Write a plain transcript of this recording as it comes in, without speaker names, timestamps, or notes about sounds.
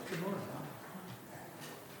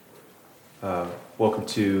Welcome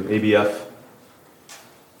to ABF.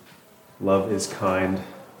 Love is kind.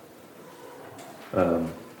 I'd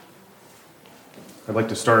like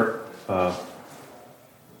to start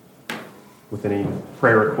with any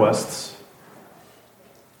prayer requests.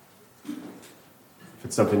 If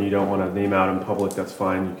it's something you don't want to name out in public, that's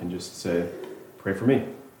fine. You can just say, pray for me.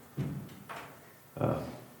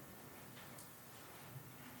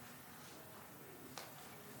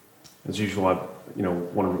 As usual, I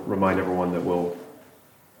want to remind everyone that we'll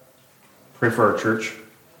pray for our church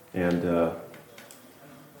and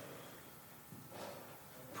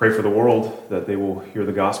pray for the world, that they will hear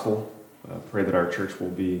the gospel. Pray that our church will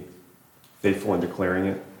be faithful in declaring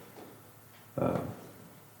it.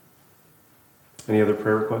 Any other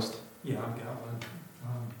prayer requests? Yeah, I've got one.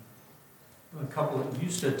 A couple that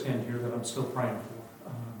used to attend here that I'm still praying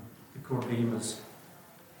for. The Cordemas.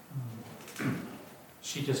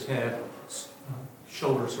 She just had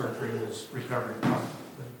shoulder surgery and is recovering from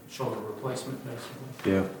the shoulder replacement,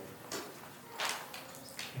 basically. Yeah.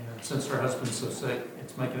 And since her husband's so sick,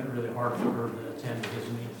 it's making it really hard for her to attend to his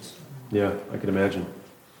needs. Yeah, I can imagine.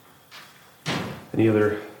 Any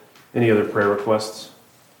other prayer requests?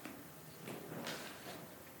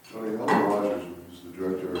 Johnny Surles, who's the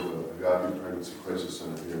director of the Agape Pregnancy Crisis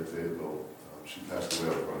Center here in Fayetteville, she passed away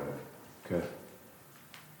on Friday. Okay.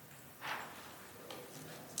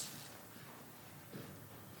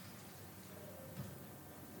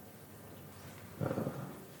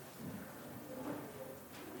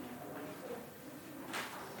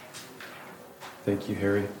 Thank you,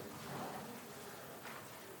 Harry.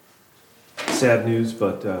 Sad news,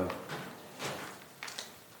 but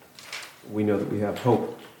we know that we have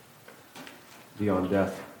hope beyond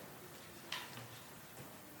death.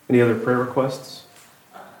 Any other prayer requests?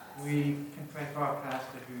 We can pray for our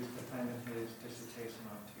pastor who's defending his dissertation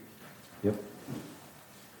on Tuesday. Yep.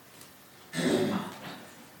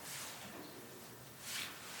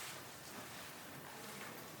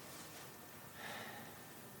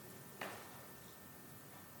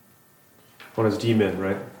 One is D-Min,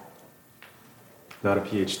 right? Not a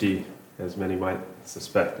PhD, as many might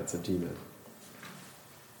suspect. It's a D-Min.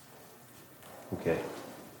 Okay.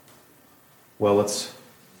 Well, let's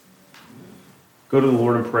go to the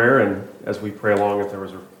Lord in prayer, and as we pray along, if there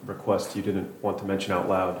was a request you didn't want to mention out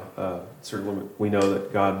loud, certainly we know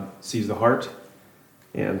that God sees the heart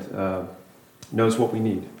and knows what we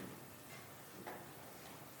need.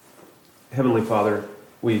 Heavenly Father,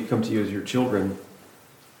 we come to you as your children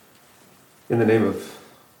in the name of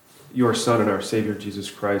your Son and our Savior,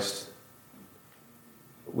 Jesus Christ.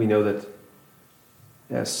 We know that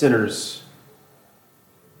as sinners,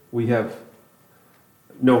 we have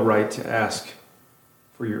no right to ask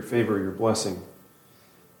for your favor, your blessing.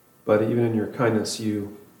 But even in your kindness,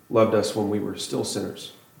 you loved us when we were still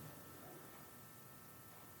sinners.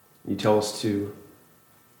 You tell us to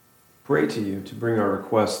pray to you, to bring our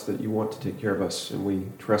requests, that you want to take care of us, and we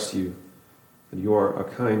trust you that you are a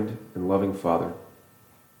kind and loving Father.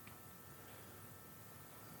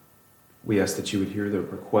 We ask that you would hear the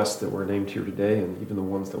requests that were named here today, and even the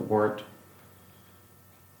ones that weren't.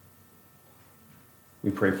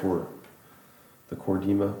 We pray for the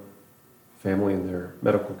Cordema family and their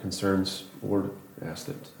medical concerns. Lord, ask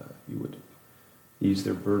that you would ease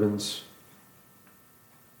their burdens,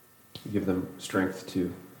 give them strength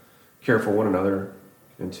to care for one another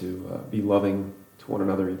and to be loving to one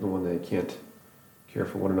another even when they can't care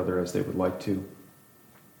for one another as they would like to.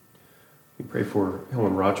 We pray for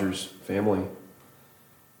Helen Rogers' family.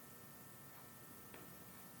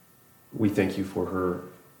 We thank you for her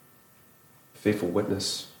faithful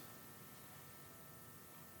witness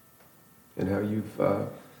and how you've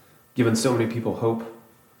given so many people hope.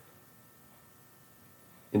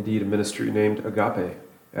 Indeed, a ministry named Agape,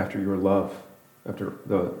 after your love, after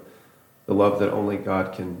the love that only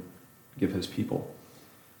God can give his people.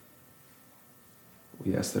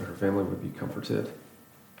 We ask that her family would be comforted,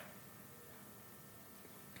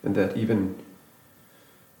 and that even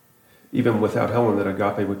without Helen, that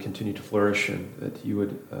Agape would continue to flourish, and that you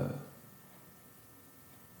would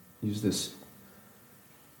use this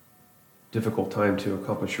difficult time to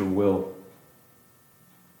accomplish your will.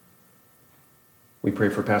 We pray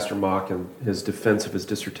for Pastor Mock and his defense of his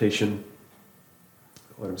dissertation.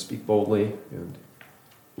 Let him speak boldly and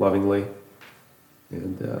lovingly,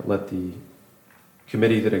 and let the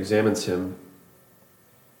committee that examines him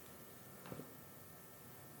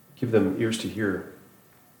give them ears to hear.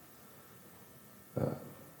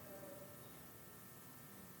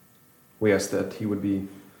 We ask that he would be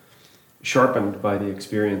sharpened by the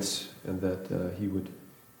experience, and that he would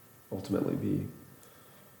ultimately be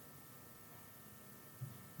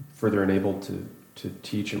further enabled to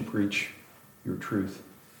teach and preach your truth.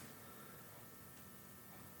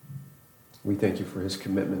 We thank you for his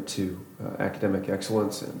commitment to academic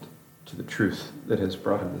excellence and to the truth that has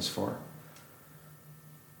brought him this far.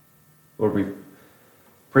 Lord, we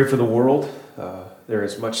pray for the world. There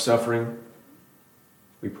is much suffering.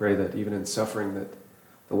 We pray that even in suffering, that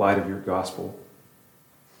the light of your gospel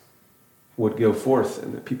would go forth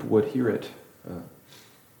and that people would hear it.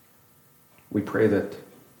 We pray that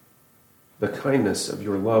the kindness of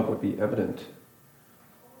your love would be evident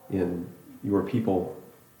in your people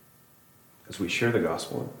as we share the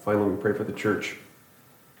gospel. And finally, we pray for the church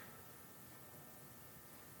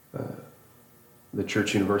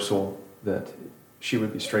universal, that she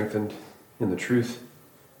would be strengthened in the truth,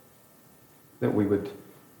 that we would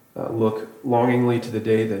look longingly to the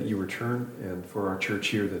day that you return, and for our church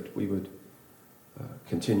here, that we would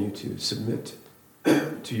continue to submit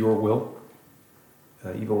to your will,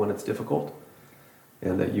 even when it's difficult,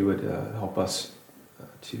 and that you would help us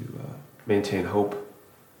to maintain hope,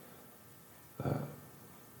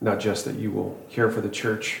 not just that you will care for the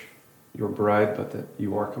church, your bride, but that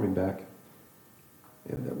you are coming back,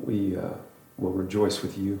 and that we will rejoice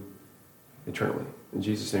with you eternally. In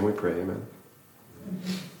Jesus' name we pray, amen.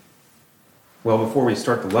 Well, before we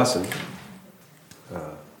start the lesson,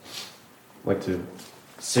 I'd like to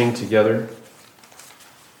sing together.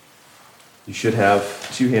 You should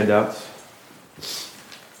have 2 handouts.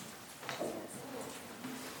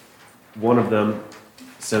 One of them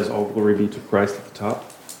says, "All glory be to Christ" at the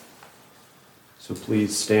top. So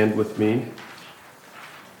please stand with me.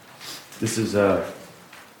 This is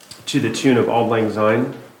to the tune of "Auld Lang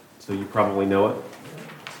Syne," so you probably know it.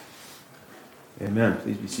 Amen.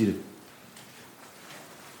 Please be seated.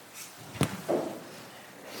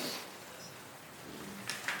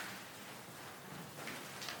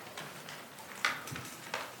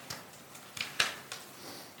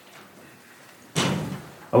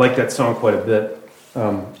 I like that song quite a bit.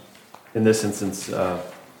 In this instance, the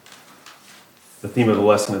theme of the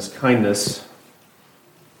lesson is kindness,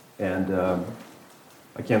 and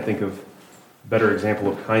I can't think of a better example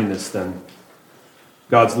of kindness than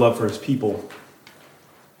God's love for his people.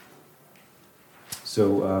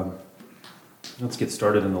 So let's get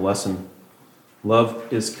started in the lesson.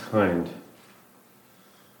 Love is kind.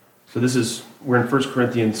 So we're in 1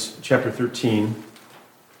 Corinthians chapter 13,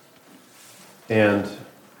 and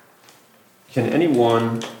can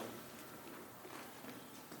anyone,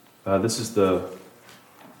 this is the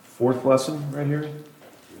 4th lesson right here.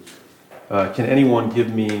 Can anyone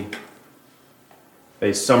give me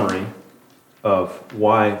a summary of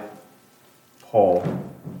why Paul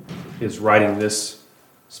is writing this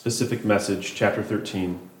specific message, chapter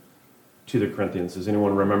 13, to the Corinthians? Does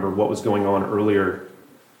anyone remember what was going on earlier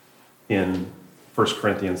in 1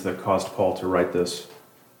 Corinthians that caused Paul to write this?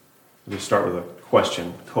 We'll just start with a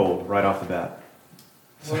question, cold, right off the bat.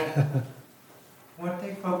 Well, weren't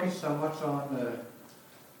they focused so much on the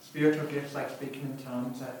spiritual gifts like speaking in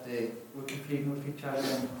tongues that they were competing with each other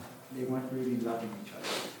and they weren't really loving each other?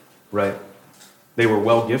 Right. They were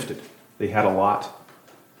well gifted. They had a lot.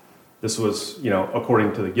 This was,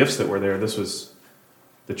 according to the gifts that were there, this was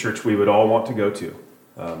the church we would all want to go to.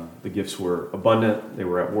 The gifts were abundant. They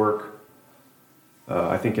were at work.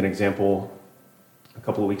 I think an example a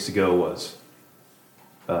couple of weeks ago was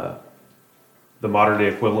the modern day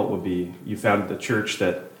equivalent would be you found the church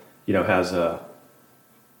that has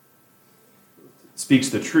speaks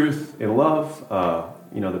the truth in love.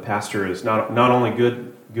 The pastor is not only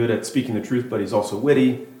good at speaking the truth, but he's also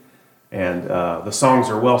witty, and the songs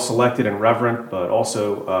are well selected and reverent, but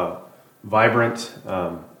also vibrant.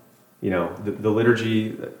 The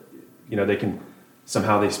liturgy,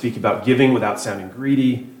 they speak about giving without sounding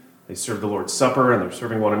greedy. They serve the Lord's Supper, and they're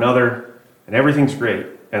serving one another, and everything's great.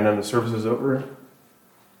 And then the service is over,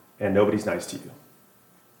 and nobody's nice to you.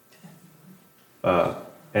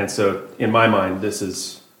 And so, in my mind, this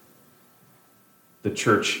is the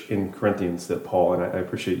church in Corinthians that Paul, and I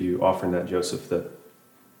appreciate you offering that, Joseph, that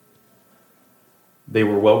they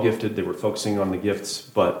were well gifted, they were focusing on the gifts,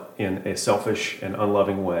 but in a selfish and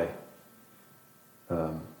unloving way.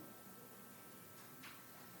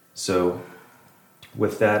 So,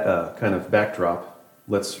 with that kind of backdrop,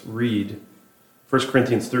 let's read 1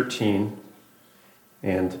 Corinthians 13,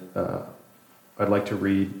 and I'd like to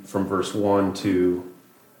read from verse 1 to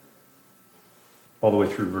all the way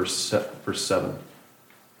through verse 7.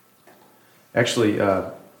 Actually,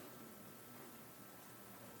 I'll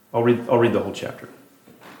read the whole chapter.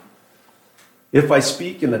 If I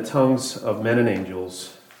speak in the tongues of men and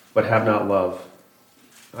angels, but have not love,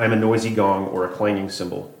 I am a noisy gong or a clanging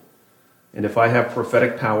cymbal. and if I have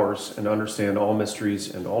prophetic powers and understand all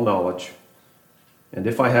mysteries and all knowledge, and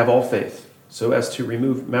if I have all faith, so as to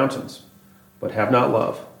remove mountains, but have not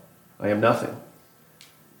love, I am nothing.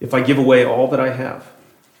 If I give away all that I have,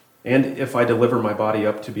 and if I deliver my body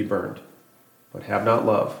up to be burned, but have not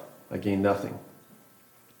love, I gain nothing.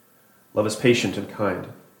 Love is patient and kind.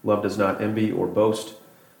 Love does not envy or boast.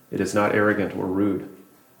 It is not arrogant or rude.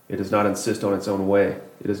 It does not insist on its own way.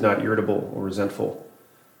 It is not irritable or resentful.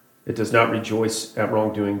 It does not rejoice at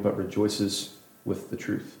wrongdoing, but rejoices with the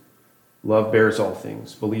truth. Love bears all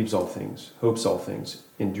things, believes all things, hopes all things,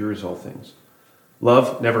 endures all things.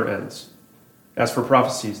 Love never ends. As for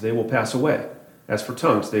prophecies, they will pass away. As for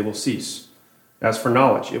tongues, they will cease. As for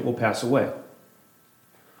knowledge, it will pass away.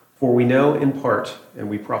 For we know in part, and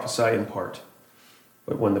we prophesy in part.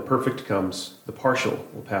 But when the perfect comes, the partial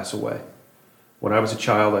will pass away. When I was a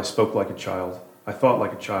child, I spoke like a child. I thought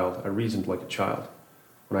like a child. I reasoned like a child.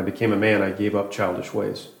 When I became a man, I gave up childish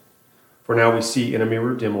ways. For now we see in a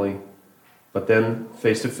mirror dimly, but then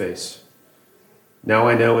face to face. Now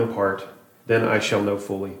I know in part, then I shall know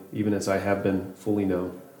fully, even as I have been fully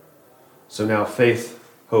known. So now faith,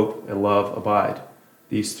 hope, and love abide,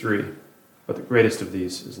 these three, but the greatest of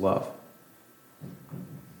these is love.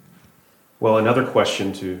 Well, another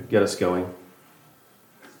question to get us going.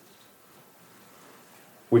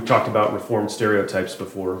 We've talked about Reformed stereotypes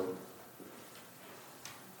before.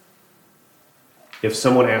 If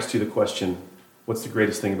someone asked you the question, what's the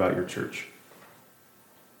greatest thing about your church?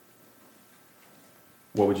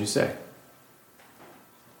 What would you say?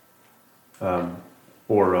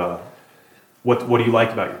 What do you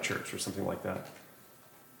like about your church, or something like that?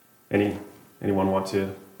 Anyone want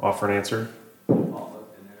to offer an answer?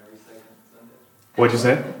 Potluck dinner every second Sunday. What'd you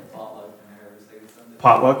say? Potluck dinner every second Sunday.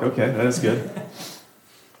 Potluck, okay, that is good.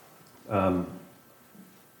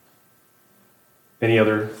 Any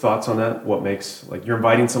other thoughts on that? What makes, like, you're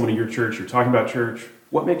inviting someone to your church, you're talking about church.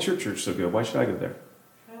 What makes your church so good? Why should I go there?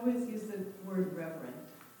 I always use the word reverent.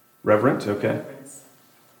 Reverent, okay.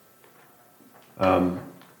 Reverence.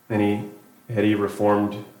 Any heady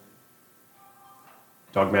Reformed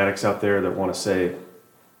dogmatics out there that want to say,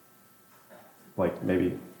 like,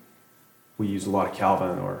 maybe we use a lot of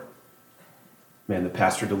Calvin, or, man, the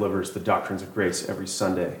pastor delivers the doctrines of grace every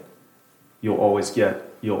Sunday. You'll always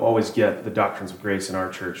get the doctrines of grace in our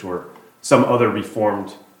church, or some other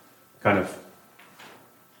Reformed kind of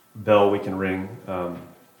bell we can ring.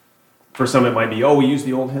 For some it might be, we use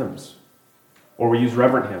the old hymns, or we use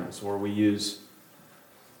reverent hymns, or we use,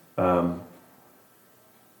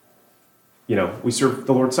 we serve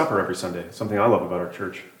the Lord's Supper every Sunday, something I love about our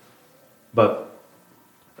church. But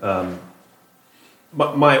what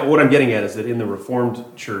I'm getting at is that in the Reformed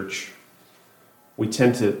church, we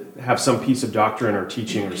tend to have some piece of doctrine or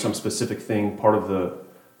teaching or some specific thing, part of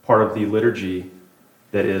the liturgy,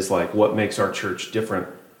 that is like what makes our church different.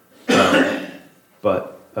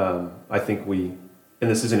 But I think and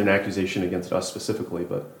this isn't an accusation against us specifically,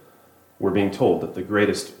 but we're being told that the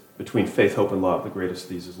greatest, between faith, hope, and love, the greatest of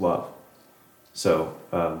these is love. So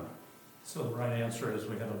So the right answer is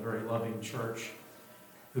we have a very loving church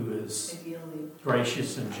who is Ideally.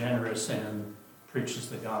 gracious and generous and preaches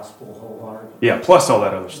the gospel wholeheartedly. yeah, plus all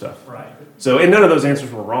that other stuff. Right. So, and none of those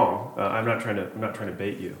answers were wrong. I'm not trying to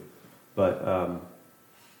bait you, but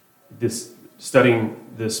studying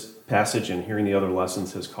this passage and hearing the other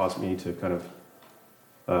lessons has caused me to kind of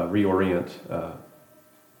reorient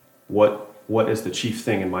what is the chief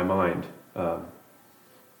thing in my mind.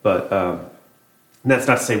 But that's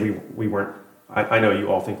not to say we weren't. I know you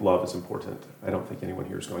all think love is important. I don't think anyone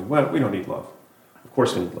here is going, well, we don't need love. Of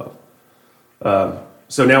course we need love.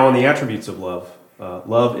 So now on the attributes of love.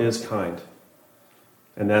 Love is kind.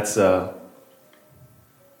 And that's the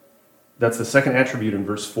second attribute in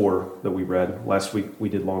verse 4 that we read. Last week we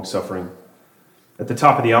did long-suffering. At the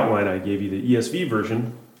top of the outline I gave you the ESV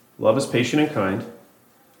version. Love is patient and kind.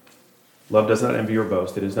 Love does not envy or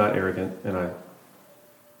boast. It is not arrogant. And I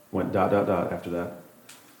went ... after that.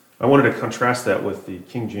 I wanted to contrast that with the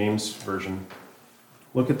King James version.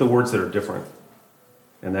 Look at the words that are different.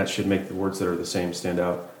 And that should make the words that are the same stand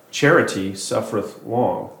out. Charity suffereth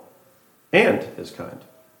long, and is kind.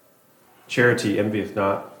 Charity envieth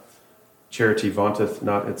not. Charity vaunteth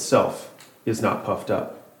not itself, is not puffed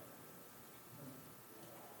up.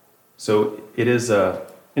 So it is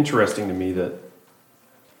interesting to me that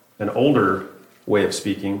an older way of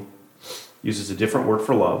speaking uses a different word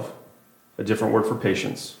for love, a different word for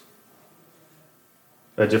patience,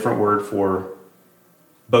 a different word for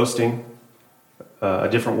boasting, a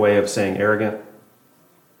different way of saying arrogant,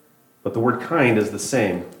 but the word kind is the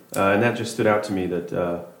same. And that just stood out to me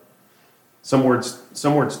that Some words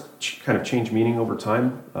kind of change meaning over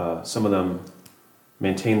time. Some of them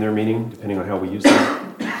maintain their meaning depending on how we use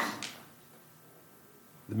them.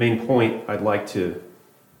 The main point I'd like to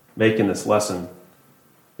make in this lesson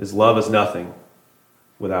is love is nothing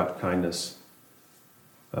without kindness.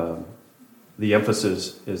 The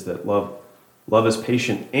emphasis is that love is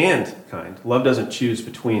patient and kind. Love doesn't choose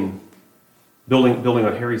between, building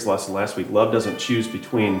on Harry's lesson last week, love doesn't choose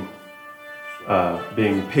between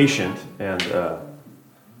being patient and,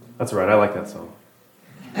 that's all right, I like that song.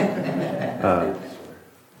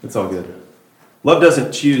 It's all good. Love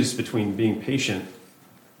doesn't choose between being patient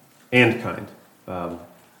and kind.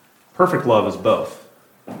 Perfect love is both.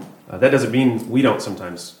 That doesn't mean we don't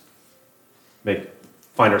sometimes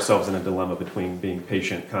find ourselves in a dilemma between being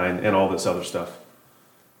patient, kind, and all this other stuff.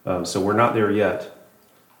 So we're not there yet.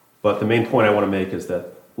 But the main point I want to make is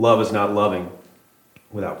that love is not loving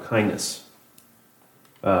without kindness.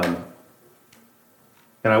 And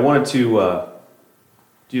I wanted to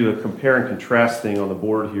do a compare and contrast thing on the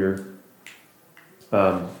board here.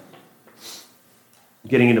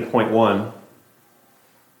 Getting into point 1,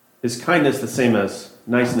 is kindness the same as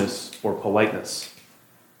niceness or politeness?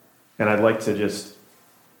 And I'd like to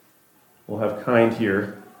we'll have kind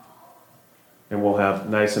here, and we'll have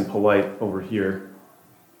nice and polite over here.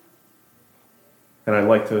 And I'd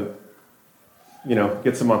like to,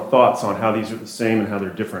 get some thoughts on how these are the same and how they're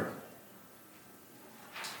different.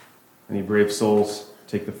 Any brave souls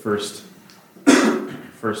take the first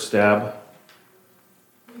stab?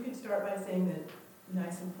 You could start by saying that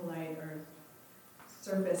nice and polite are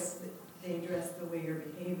surface, they address the way you're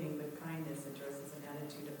behaving, but kindness addresses an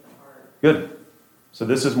attitude of the heart. Good. So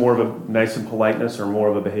this is more of a nice and politeness or more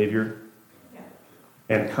of a behavior? Yeah.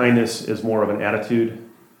 And kindness is more of an attitude?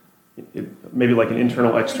 Maybe like an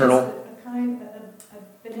internal, external?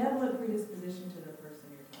 A benevolent predisposition to the person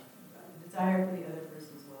you're talking about, a desire for the other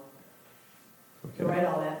person's welfare. Okay. So write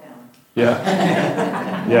all that down.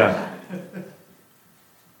 Yeah. Yeah.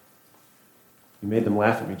 You made them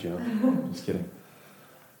laugh at me, Joan. Just kidding.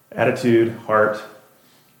 Attitude, heart.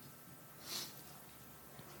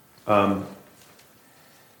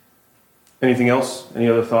 Anything else? Any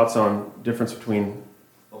other thoughts on difference between?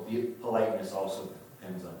 Well, politeness also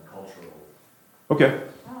depends on cultural. Okay.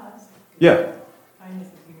 That's good. Yeah. Kindness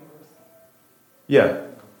is universal. Yeah.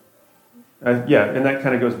 Yeah, and that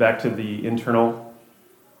kind of goes back to the internal.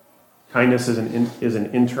 Kindness is an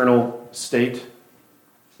internal state.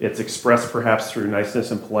 It's expressed perhaps through niceness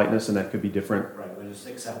and politeness, and that could be different. Right, when it's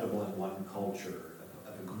acceptable in one culture,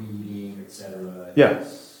 of a greeting, etc. Yeah.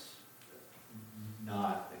 It's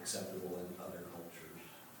not acceptable in other cultures.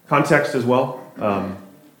 Context as well.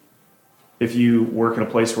 If you work in a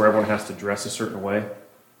place where everyone has to dress a certain way,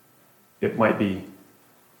 it might be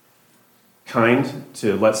kind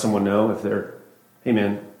to let someone know if they're, hey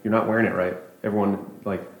man, you're not wearing it right. Everyone,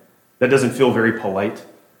 that doesn't feel very polite.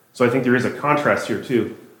 So I think there is a contrast here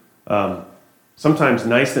too. Sometimes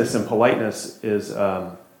niceness and politeness is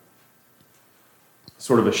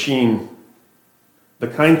sort of a sheen. The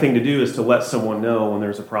kind thing to do is to let someone know when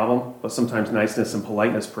there's a problem, but sometimes niceness and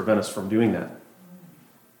politeness prevent us from doing that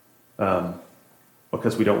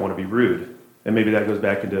because we don't want to be rude. And maybe that goes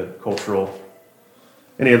back into cultural.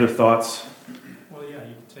 Any other thoughts? Well, yeah,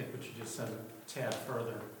 you can take what you just said a tad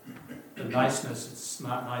further. The niceness, it's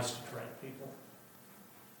not nice to correct people.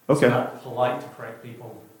 Okay. It's not polite to correct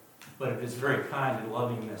people, but it is very kind and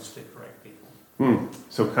lovingness to correct people.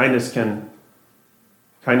 So kindness can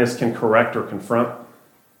correct or confront,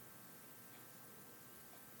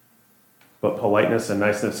 but politeness and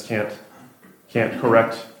niceness can't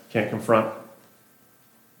correct, can't confront.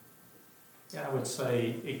 Yeah, I would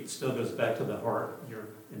say it still goes back to the heart. Your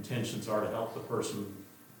intentions are to help the person,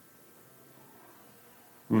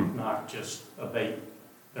 not just abate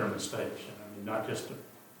their mistakes. I mean, not just to,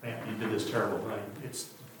 man, you did this terrible thing.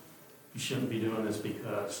 You shouldn't be doing this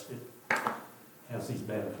because it has these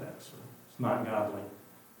bad effects. It's not godly.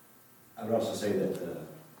 I would also say that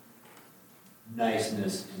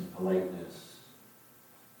niceness and politeness,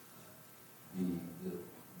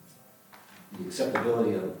 the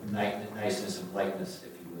acceptability of niceness and politeness,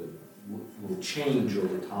 if you would, will change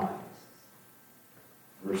over time.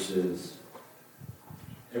 Versus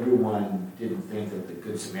everyone didn't think that the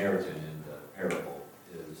Good Samaritan in the parable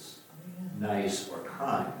is nice or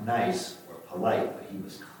polite, but he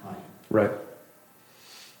was kind. Right.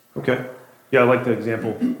 Okay. Yeah, I like the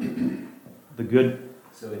example. The good.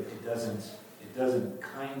 So it doesn't,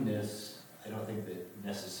 kindness, I don't think that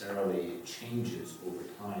necessarily changes over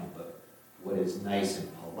time, but what is nice and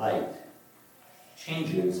polite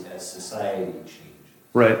changes as society changes.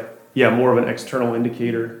 Right. Yeah, more of an external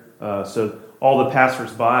indicator. So all the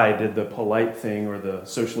passersby did the polite thing or the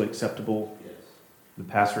socially acceptable, Yes. the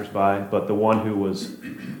passersby, but the one who was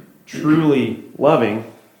truly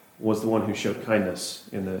loving was the one who showed kindness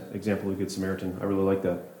in the example of the Good Samaritan. I really like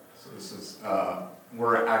that. So this is,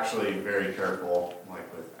 we're actually very careful,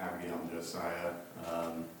 like with Abigail and Josiah,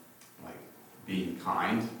 like being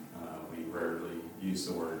kind. We rarely use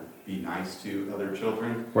the word be nice to other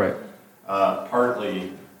children. Right.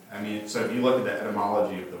 Partly, I mean, so if you look at the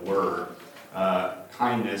etymology of the word,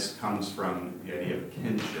 kindness comes from the idea of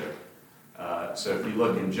kinship. So if you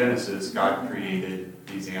look in Genesis, God created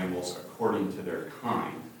these animals according to their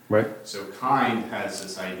kind. Right. So kind has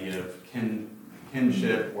this idea of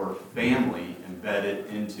kinship or family embedded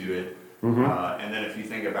into it. Mm-hmm. And then if you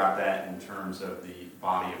think about that in terms of the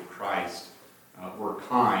body of Christ, we're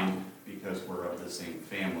kind because we're of the same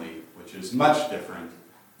family, which is much different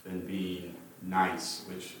than being nice,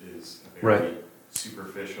 which is a very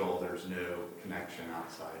superficial, there's no connection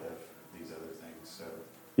outside of these other things. So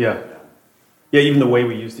Yeah. Yeah, even the way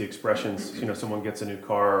we use the expressions, someone gets a new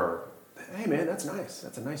car, or, hey man, that's nice.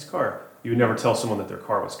 That's a nice car. You would never tell someone that their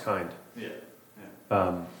car was kind. Yeah.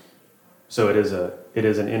 So it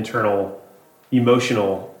is an internal,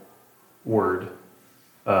 emotional word,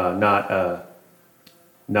 not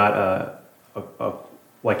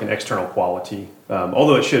like an external quality.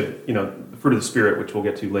 Although it should, the fruit of the Spirit, which we'll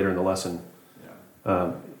get to later in the lesson.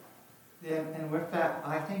 Yeah. Yeah, and with that,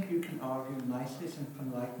 I think you can argue niceness and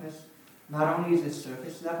politeness. Not only is it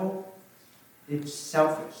surface level, it's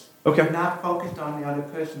selfish. Okay. You're not focused on the other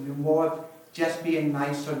person. You're more just being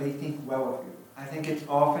nice so they think well of you. I think it's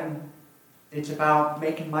about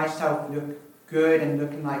making myself look good and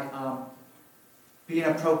looking like being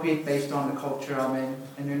appropriate based on the culture I'm in,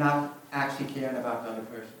 and you're not actually caring about the other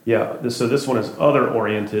person. Yeah, so this one is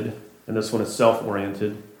other-oriented, and this one is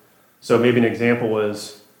self-oriented. So maybe an example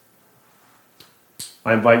is,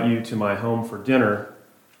 I invite you to my home for dinner,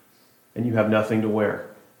 and you have nothing to wear.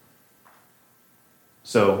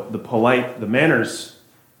 So the manners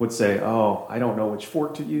would say, oh, I don't know which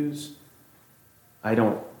fork to use.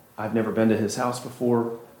 I've never been to his house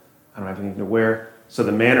before. I don't have anything to wear. So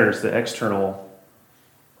the manners, the external,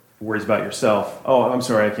 worries about yourself. Oh, I'm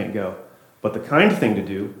sorry, I can't go. But the kind thing to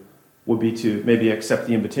do would be to maybe accept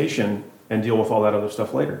the invitation and deal with all that other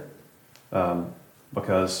stuff later.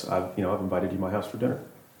 Because I've invited you to my house for dinner.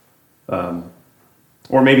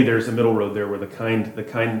 Or maybe there's a middle road there where the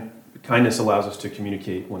kindness allows us to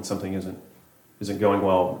communicate when something isn't going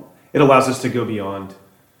well. It allows us to go beyond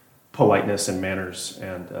politeness and manners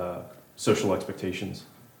and social expectations.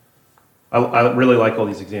 I really like all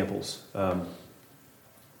these examples.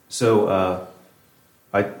 So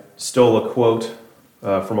I stole a quote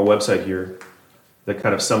from a website here that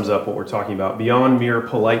kind of sums up what we're talking about. Beyond mere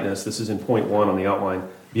politeness, this is in point 1 on the outline,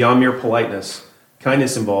 beyond mere politeness,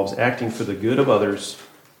 kindness involves acting for the good of others,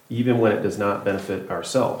 even when it does not benefit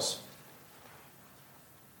ourselves.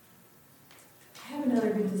 I have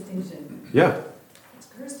another good distinction. Yeah. It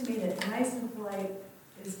occurs to me that nice and polite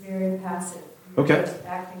is very passive. Okay. You're just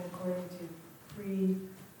acting according to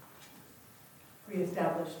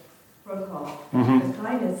pre-established protocol. Mm-hmm. The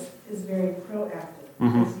kindness is very proactive.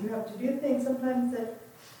 Mm-hmm. Because you have to do things sometimes that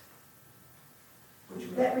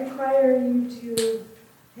require you to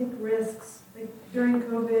take risks. Like during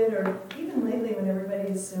COVID, or even lately when everybody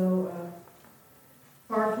is so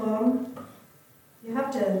far-flown, you have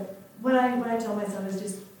to, what I tell myself is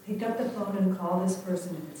just pick up the phone and call this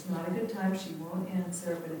person. If it's not a good time, she won't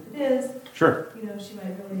answer, but if it is, Sure. she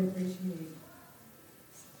might really appreciate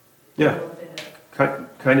Yeah. a little bit of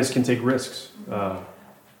Kindness can take risks.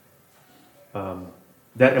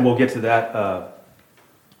 And we'll get to that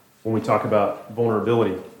when we talk about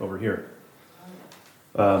vulnerability over here.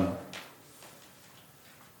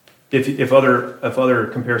 If other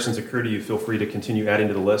comparisons occur to you, feel free to continue adding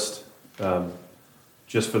to the list.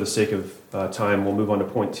 Just for the sake of time, we'll move on to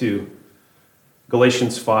point 2.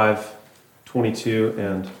 Galatians 5:22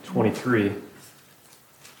 and 23. Does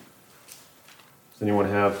anyone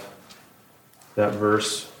have that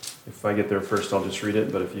verse? If I get there first, I'll just read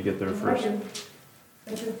it, but if you get there first.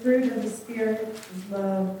 But the fruit of the Spirit is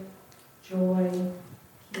love, joy,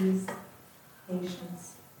 peace,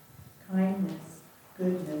 patience, kindness,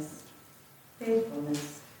 goodness,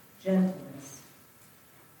 faithfulness, gentleness,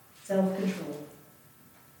 self-control.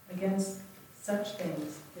 Against such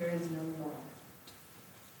things there is no law.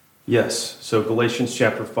 Yes, so Galatians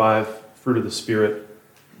chapter 5, fruit of the Spirit.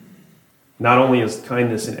 Not only is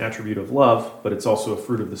kindness an attribute of love, but it's also a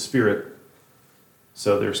fruit of the Spirit.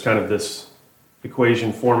 So there's kind of this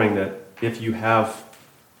equation forming that if you have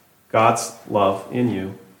God's love in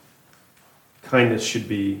you, kindness should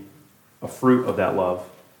be a fruit of that love.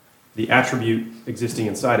 The attribute existing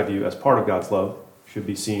inside of you as part of God's love should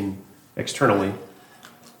be seen externally.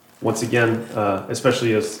 Once again,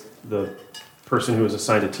 especially as the person who is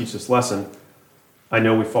assigned to teach this lesson, I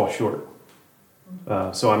know we fall short.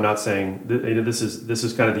 So I'm not saying this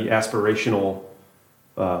is kind of the aspirational,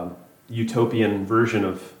 utopian version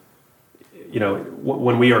of,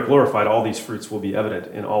 when we are glorified, all these fruits will be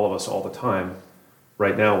evident in all of us all the time.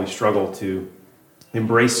 Right now, we struggle to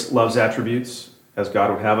embrace love's attributes as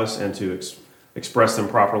God would have us, and to express them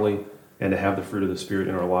properly, and to have the fruit of the Spirit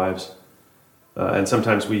in our lives. And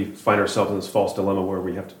sometimes we find ourselves in this false dilemma where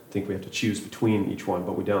we have to choose between each one,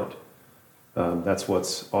 but we don't. That's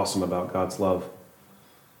what's awesome about God's love.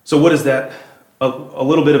 So what is that? A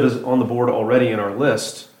little bit of is on the board already in our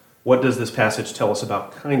list. What does this passage tell us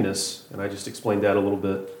about kindness? And I just explained that a little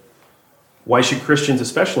bit. Why should Christians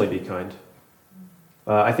especially be kind?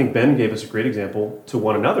 I think Ben gave us a great example. To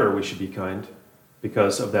one another we should be kind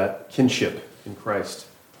because of that kinship in Christ,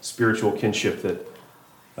 spiritual kinship that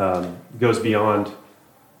goes beyond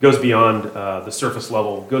the surface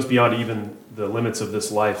level, goes beyond even the limits of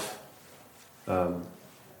this life. Kindness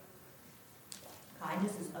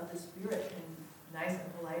is of the Spirit, and nice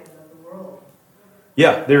and polite is of the world.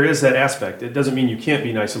 Yeah, there is that aspect. It doesn't mean you can't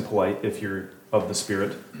be nice and polite if you're of the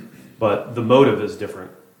Spirit, but the motive is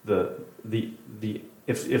different.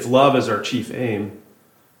 If love is our chief aim,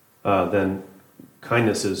 then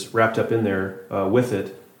kindness is wrapped up in there with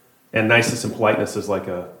it, and niceness and politeness is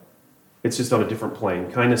it's just on a different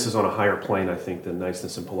plane. Kindness is on a higher plane, I think, than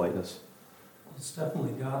niceness and politeness. It's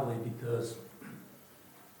definitely godly because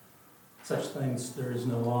such things there is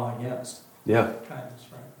no law against. Yeah. Kindness,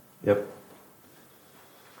 right? Yep.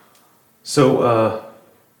 So,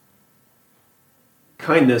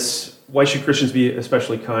 kindness, why should Christians be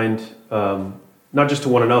especially kind? Not just to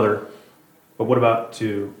one another, but what about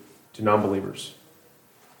to non-believers?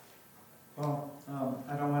 Well,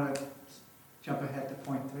 I don't want to jump ahead to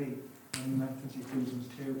point 3, and reference Ephesians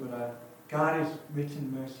 2, but God is rich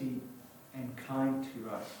in mercy and kind to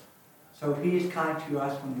us. So if He is kind to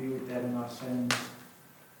us when we were dead in our sins,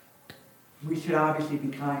 we should obviously be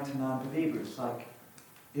kind to non-believers. Like,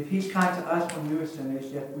 if He's kind to us when we were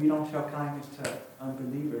sinners, yet we don't show kindness to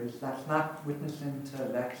unbelievers, that's not witnessing to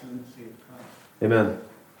the excellency of Christ. Amen.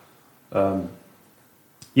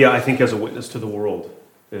 I think as a witness to the world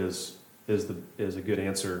is a good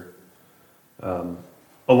answer,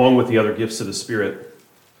 along with the other gifts of the Spirit.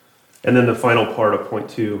 And then the final part of point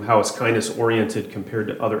 2, how is kindness oriented compared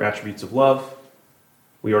to other attributes of love?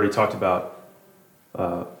 We already talked about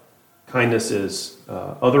kindness is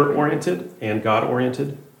other-oriented and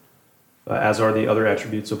God-oriented, as are the other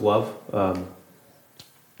attributes of love.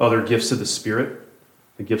 Other gifts of the Spirit.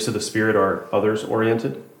 The gifts of the Spirit are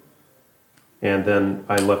others-oriented. And then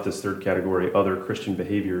I left this third category, other Christian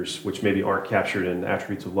behaviors, which maybe aren't captured in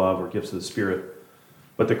attributes of love or gifts of the Spirit.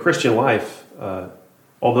 But the Christian life,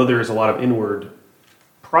 although there is a lot of inward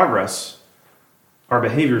progress, our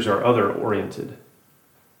behaviors are other-oriented.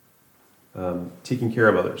 Taking care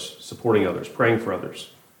of others, supporting others, praying for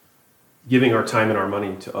others, giving our time and our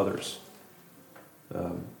money to others.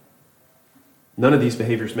 None of these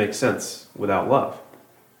behaviors make sense without love.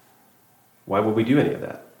 Why would we do any of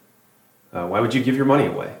that? Why would you give your money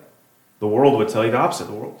away? The world would tell you the opposite.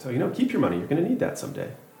 The world would tell you, no, keep your money. You're going to need that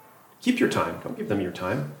someday. Keep your time. Don't give them your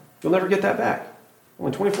time. You'll never get that back.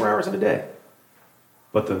 Only 24 hours in a day.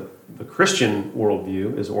 But the Christian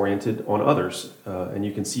worldview is oriented on others, and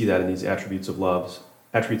you can see that in these attributes of love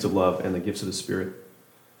and the gifts of the Spirit.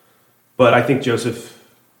 But I think Joseph,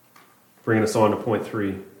 bringing us on to point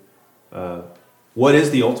 3, what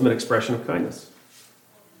is the ultimate expression of kindness?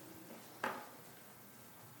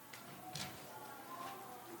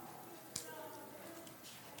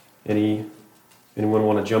 Anyone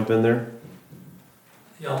want to jump in there?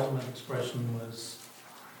 The ultimate expression was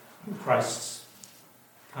Christ's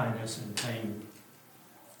kindness in paying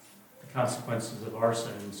the consequences of our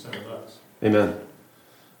sin instead of us. Amen.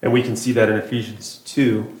 And we can see that in Ephesians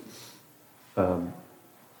 2,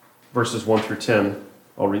 verses 1 through 10.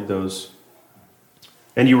 I'll read those.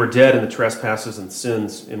 And you were dead in the trespasses and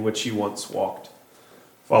sins in which you once walked,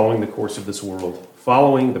 following the course of this world,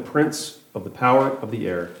 following the prince of the power of the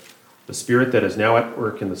air, the spirit that is now at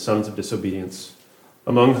work in the sons of disobedience,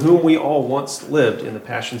 among whom we all once lived in the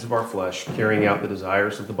passions of our flesh, carrying out the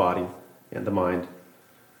desires of the body and the mind,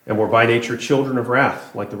 and were by nature children of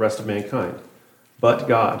wrath, like the rest of mankind. But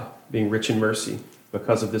God, being rich in mercy,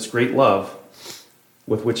 because of this great love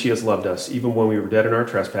with which He has loved us, even when we were dead in our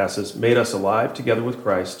trespasses, made us alive together with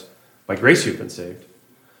Christ. By grace you have been saved,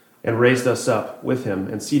 and raised us up with Him,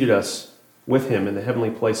 and seated us with Him in the heavenly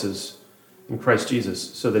places in Christ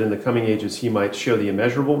Jesus, so that in the coming ages he might show the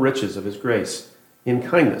immeasurable riches of his grace in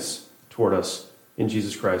kindness toward us in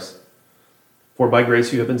Jesus Christ. For by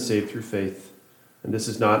grace you have been saved through faith, and this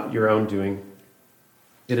is not your own doing.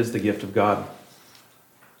 It is the gift of God,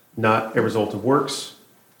 not a result of works,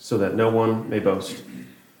 so that no one may boast.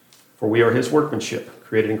 For we are his workmanship,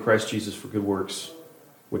 created in Christ Jesus for good works,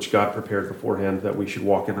 which God prepared beforehand that we should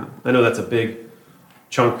walk in them. I know that's a big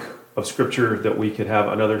chunk of scripture that we could have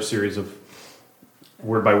another series of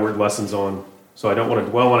word-by-word lessons on, so I don't want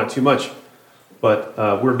to dwell on it too much, but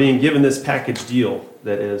we're being given this package deal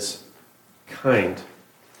that is kind.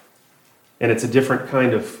 And it's a different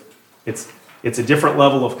kind of, it's a different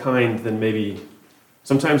level of kind than maybe,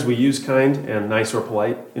 sometimes we use kind and nice or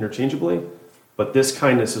polite interchangeably, but this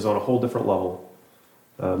kindness is on a whole different level.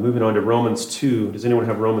 Moving on to Romans 2. Does anyone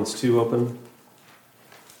have Romans 2 open?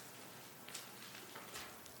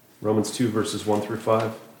 Romans 2, verses 1 through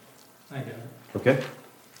 5. I got it. Okay.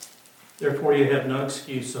 Therefore you have no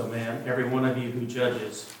excuse, O man, every one of you who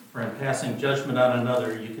judges. For in passing judgment on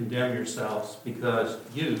another, you condemn yourselves, because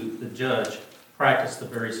you, the judge, practice the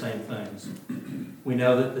very same things. We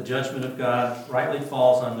know that the judgment of God rightly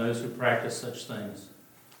falls on those who practice such things.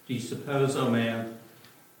 Do you suppose, O man,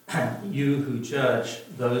 you who judge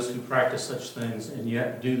those who practice such things, and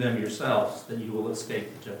yet do them yourselves, that you will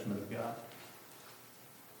escape the judgment of God?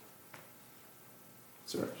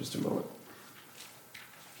 Sorry, just a moment.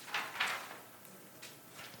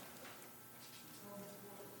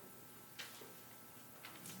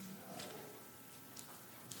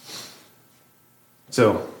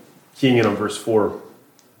 So, keying in on verse 4.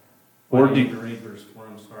 Or do you read verse 4?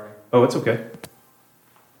 I'm sorry. Oh, it's okay.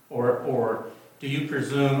 Or do you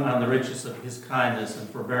presume on the riches of his kindness and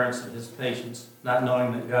forbearance of his patience, not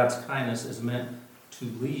knowing that God's kindness is meant to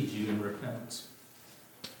lead you in repentance?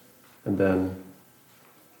 And then,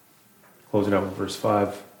 closing out with verse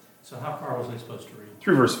 5. So how far was I supposed to read?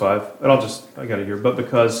 Through verse 5. And I got it here. But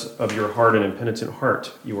because of your hard and impenitent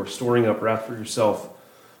heart, you are storing up wrath for yourself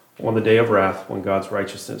on the day of wrath, when God's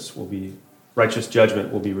righteous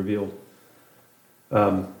judgment will be revealed.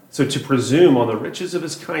 So to presume on the riches of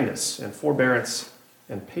his kindness and forbearance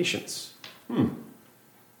and patience.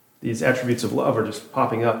 These attributes of love are just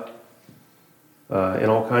popping up in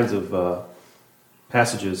all kinds of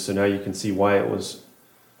passages. So now you can see why it was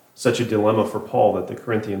such a dilemma for Paul that the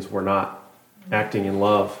Corinthians were not acting in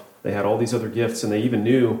love. They had all these other gifts and they even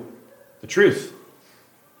knew the truth.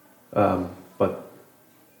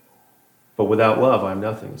 But without love, I'm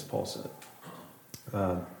nothing, as Paul said.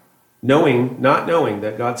 Not knowing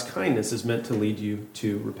that God's kindness is meant to lead you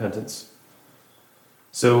to repentance.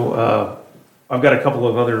 So I've got a couple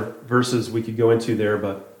of other verses we could go into there,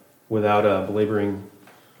 but without belaboring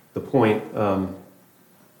the point,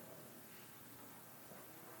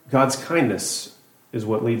 God's kindness is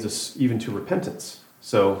what leads us even to repentance.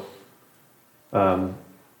 So in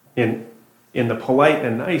the polite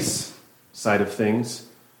and nice side of things,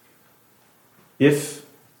 if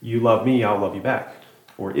you love me, I'll love you back.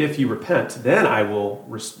 Or if you repent, then I will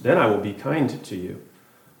be kind to you.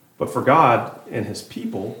 But for God and his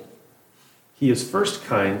people, he is first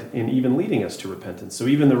kind in even leading us to repentance. So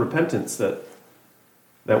even the repentance that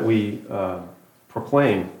we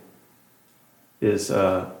proclaim is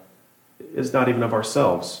not even of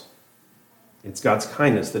ourselves. It's God's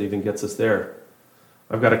kindness that even gets us there.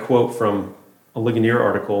 I've got a quote from a Ligonier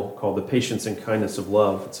article called "The Patience and Kindness of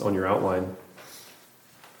Love." It's on your outline.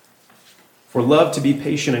 For love to be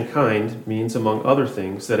patient and kind means, among other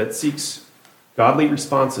things, that it seeks godly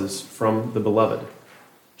responses from the beloved,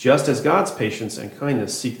 just as God's patience and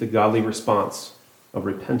kindness seek the godly response of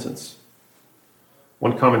repentance.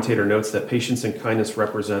 One commentator notes that patience and kindness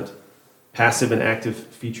represent passive and active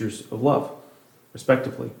features of love,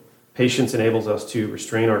 respectively. Patience enables us to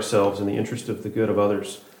restrain ourselves in the interest of the good of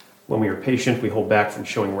others. When we are patient, we hold back from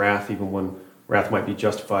showing wrath, even when wrath might be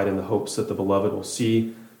justified, in the hopes that the beloved will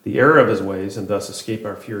see the error of his ways and thus escape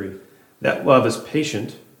our fury. That love is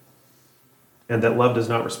patient, and that love does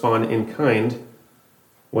not respond in kind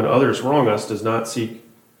when others wrong us, and does not seek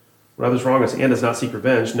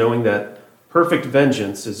revenge, knowing that perfect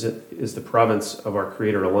vengeance is the province of our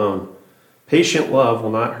Creator alone. Patient love will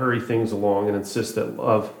not hurry things along and insist that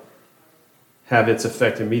love have its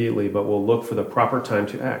effect immediately, but will look for the proper time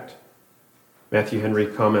to act. Matthew Henry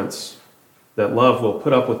comments that love will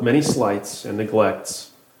put up with many slights and neglects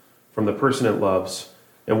from the person it loves,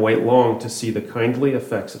 and wait long to see the kindly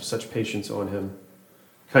effects of such patience on him.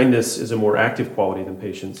 Kindness is a more active quality than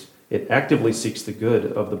patience. It actively seeks the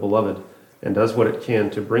good of the beloved and does what it can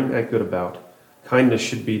to bring that good about. Kindness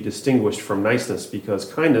should be distinguished from niceness, because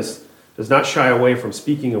kindness does not shy away from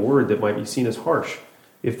speaking a word that might be seen as harsh,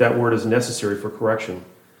 if that word is necessary for correction.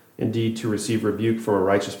 Indeed, to receive rebuke from a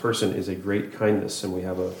righteous person is a great kindness. And we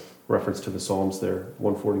have a reference to the Psalms there,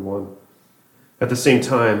 141. At the same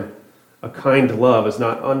time, a kind love is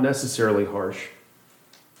not unnecessarily harsh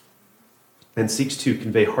and seeks to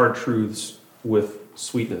convey hard truths with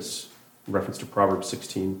sweetness, in reference to Proverbs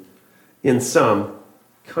 16. In sum,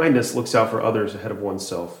 kindness looks out for others ahead of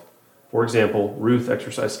oneself. For example, Ruth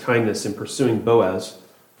exercised kindness in pursuing Boaz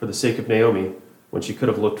for the sake of Naomi when she could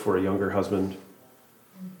have looked for a younger husband.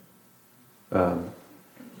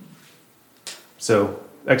 So,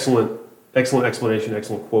 excellent explanation,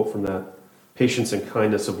 excellent quote from that. Patience and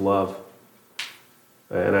kindness of love.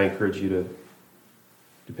 And I encourage you to,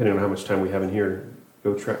 depending on how much time we have in here,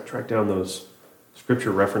 go track down those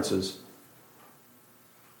scripture references.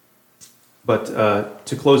 But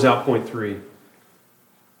to close out point 3,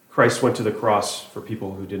 Christ went to the cross for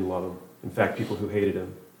people who didn't love him. In fact, people who hated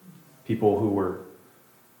him. People who were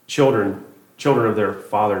children of their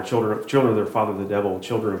father, children of their father the devil,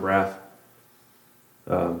 children of wrath.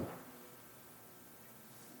 So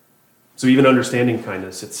even understanding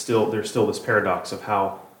kindness, there's still this paradox of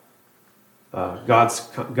how God's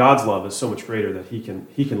love is so much greater that he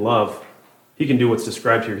can love. He can do what's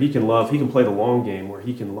described here. He can love. He can play the long game where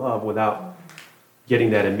he can love without getting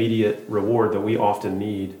that immediate reward that we often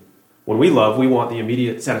need. When we love, we want the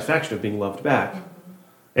immediate satisfaction of being loved back.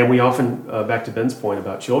 And we often, back to Ben's point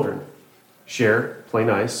about children, share, play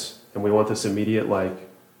nice, and we want this immediate,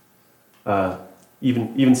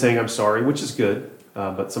 even saying I'm sorry, which is good,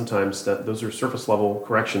 but sometimes those are surface level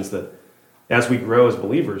corrections that, as we grow as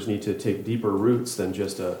believers, need to take deeper roots than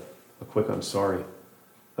just a quick I'm sorry.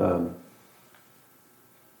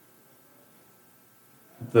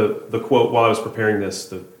 The quote, while I was preparing this,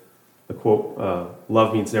 the quote,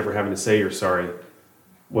 love means never having to say you're sorry,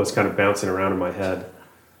 was kind of bouncing around in my head.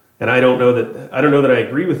 And I don't know that I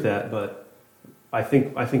agree with that, but I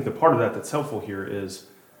think the part of that that's helpful here is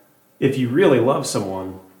if you really love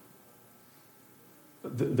someone,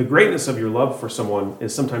 the greatness of your love for someone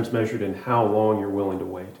is sometimes measured in how long you're willing to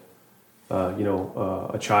wait.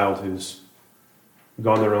 A child who's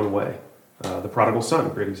gone their own way. The prodigal son,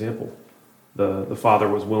 great example. The father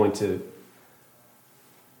was willing to,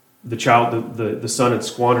 the son had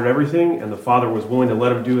squandered everything, and the father was willing to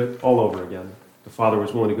let him do it all over again. The father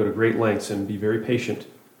was willing to go to great lengths and be very patient.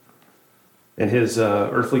 And his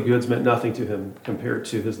earthly goods meant nothing to him compared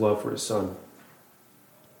to his love for his son.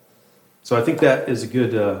 So I think that is a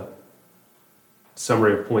good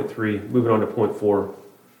summary of point 3. Moving on to point 4.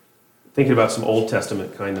 Thinking about some Old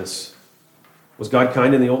Testament kindness. Was God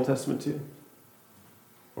kind in the Old Testament too?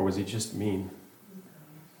 Or was he just mean?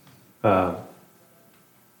 So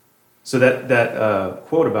that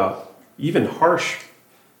quote about even harsh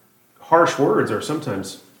words are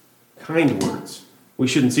sometimes kind words. We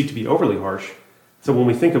shouldn't seek to be overly harsh. So when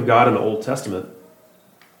we think of God in the Old Testament,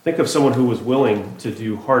 think of someone who was willing to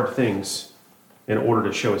do hard things in order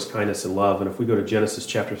to show his kindness and love. And if we go to Genesis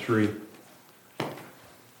chapter 3,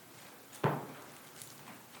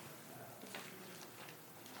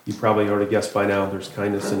 you probably already guessed by now there's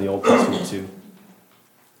kindness in the Old Testament too.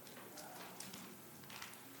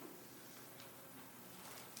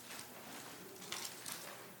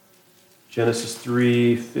 Genesis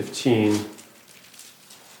 3:15.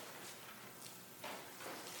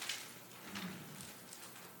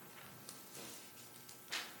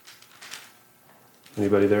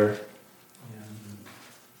 Anybody there?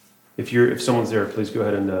 If someone's there, please go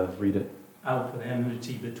ahead and read it. I will put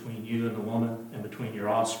enmity between you and the woman, and between your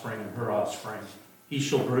offspring and her offspring. He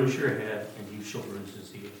shall bruise your head, and you shall bruise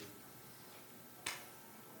his heel.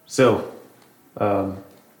 So,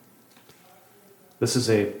 this is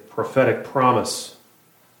a prophetic promise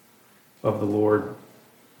of the Lord.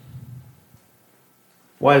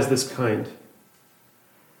 Why is this kind?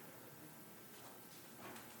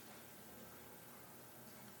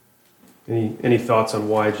 Any thoughts on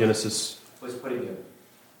why Genesis Was putting a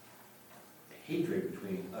hatred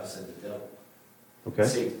between us and the devil. Okay.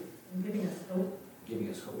 Satan, And giving us hope. giving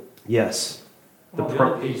us hope. Yes. Well, the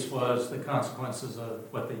other piece was the consequences of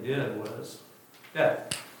what they did was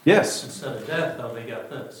death. Yes. Instead of death, though, they got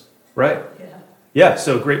this. Right. Yeah. Yeah,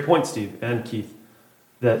 so great point, Steve and Keith,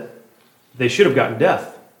 that they should have gotten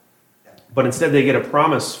death, but instead they get a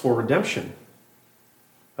promise for redemption.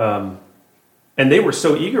 And they were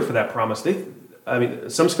so eager for that promise.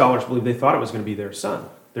 Some scholars believe they thought it was going to be their son,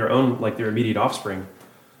 their own, like their immediate offspring.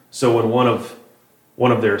 So when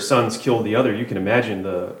one of their sons killed the other, you can imagine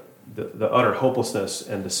the utter hopelessness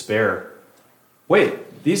and despair.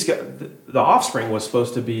 Wait, these guys, the offspring was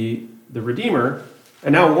supposed to be the Redeemer,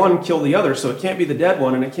 And now one killed the other, so it can't be the dead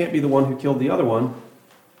one, and it can't be the one who killed the other one.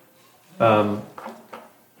 And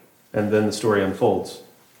then the story unfolds.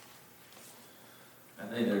 I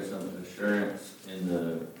think there's some assurance in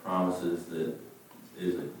the promises that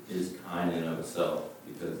is kind in of itself,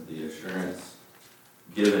 because the assurance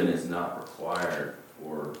given is not required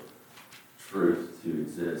for truth to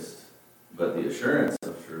exist, but the assurance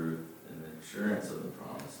of truth and the assurance of the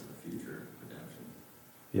promise of the future redemption,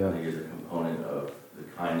 I think, is a component of the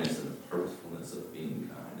kindness and the purposefulness of being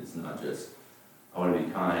kind. It's not just, I want to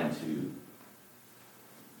be kind to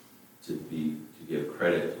give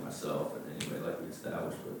credit to myself in any way, like we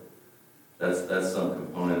established, but that's some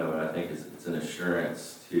component of it. I think it's an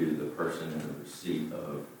assurance to the person in the receipt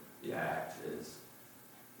of the act. Is,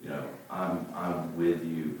 I'm with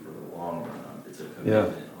you for the long run. It's a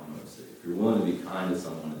commitment almost. If you're willing to be kind to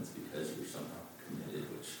someone, it's because you're somehow committed,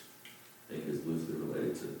 which I think is loosely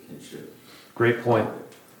related to kinship. Great point.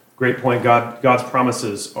 Great point. God's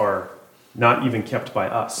promises are not even kept by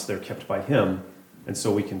us. They're kept by Him, and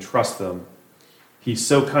so we can trust them. He's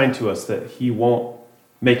so kind to us that He won't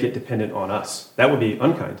make it dependent on us. That would be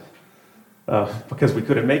unkind, because we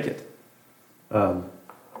couldn't make it.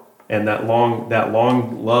 And that long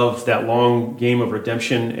love, that long game of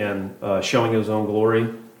redemption and showing His own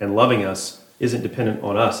glory and loving us isn't dependent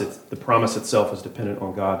on us. The promise itself is dependent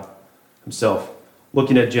on God Himself.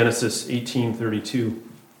 Looking at Genesis 18:32,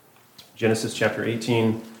 Genesis chapter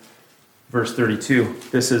 18, verse 32.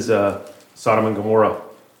 This is Sodom and Gomorrah.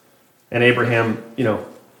 And Abraham,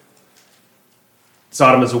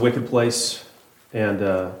 Sodom is a wicked place, and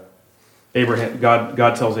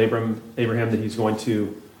God tells Abraham that He's going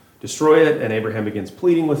to destroy it, and Abraham begins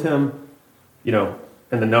pleading with him,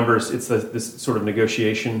 and the numbers, it's this sort of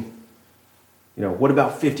negotiation. What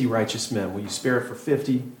about 50 righteous men? Will you spare it for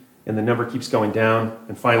 50? And the number keeps going down,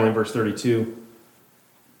 and finally in verse 32,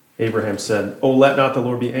 Abraham said, "Oh, let not the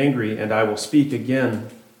Lord be angry, and I will speak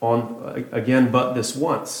again but this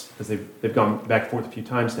once," because they've gone back and forth a few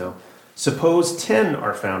times now. "Suppose 10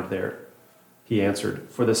 are found there," he answered.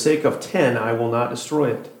 "For the sake of 10, I will not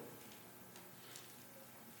destroy it."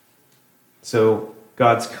 So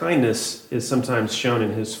God's kindness is sometimes shown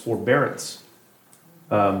in His forbearance.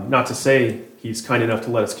 Not to say He's kind enough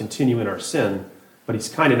to let us continue in our sin, but He's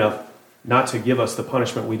kind enough not to give us the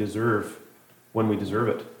punishment we deserve when we deserve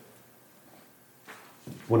it.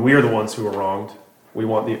 When we are the ones who are wronged, we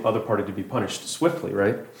want the other party to be punished swiftly,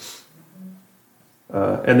 right?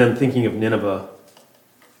 And then thinking of Nineveh,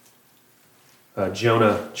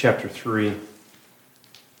 Jonah chapter 3.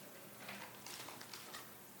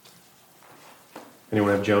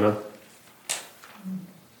 Anyone have Jonah?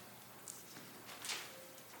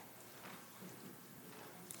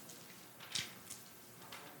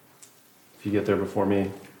 If you get there before me,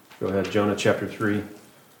 go ahead. Jonah chapter 3,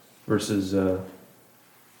 verses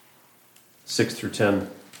 6 through 10.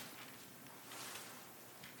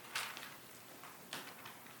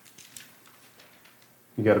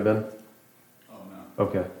 You got it, Ben? Oh, no.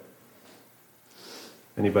 Okay.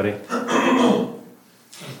 Anybody? Of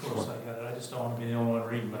course I got it. I just don't want to be the only one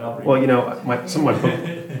reading, but I'll read Well, some of my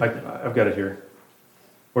book, I've got it here.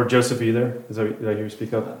 Or Joseph, are you there? Did I hear you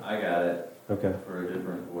speak up? I got it Okay. for a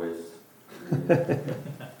different voice.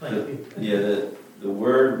 Thank you. Yeah, the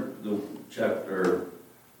word, the chapter,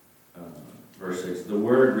 verse 6, the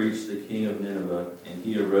word reached the king of Nineveh, and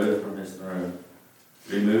he arose from his throne,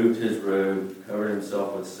 removed his robe, covered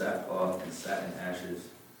himself with sackcloth and sat in ashes.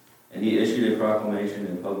 And he issued a proclamation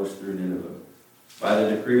and published through Nineveh. By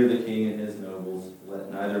the decree of the king and his nobles,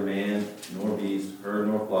 let neither man nor beast, herd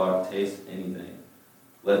nor flock taste anything.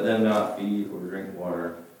 Let them not feed or drink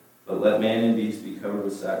water, but let man and beast be covered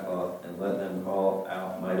with sackcloth, and let them call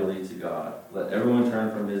out mightily to God. Let everyone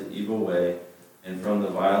turn from his evil way and from the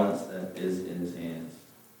violence that is in his hands.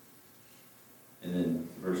 And then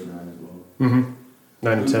verse 9 as well.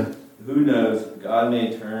 9 and 10. Who knows, God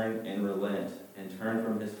may turn and relent and turn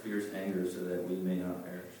from his fierce anger so that we may not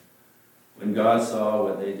perish. When God saw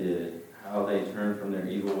what they did, how they turned from their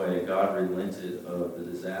evil way, God relented of the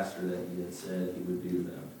disaster that He had said He would do to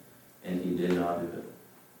them, and He did not do it.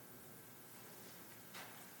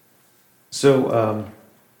 So,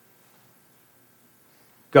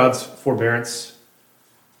 God's forbearance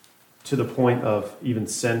to the point of even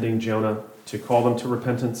sending Jonah to call them to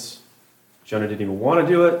repentance. Jonah didn't even want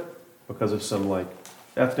to do it because of some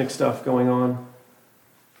ethnic stuff going on.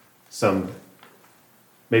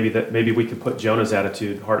 Maybe we could put Jonah's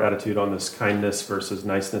heart attitude on this kindness versus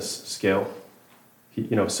niceness scale.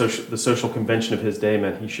 The social convention of his day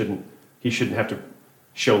meant he shouldn't have to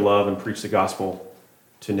show love and preach the gospel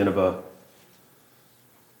to Nineveh.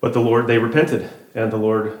 But they repented, and the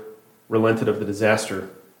Lord relented of the disaster.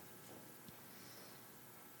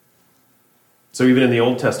 So even in the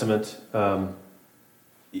Old Testament,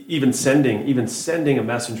 even sending a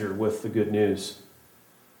messenger with the good news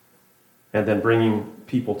and then bringing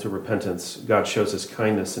people to repentance, God shows his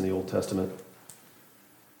kindness in the Old Testament.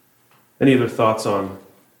 Any other thoughts on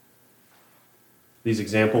these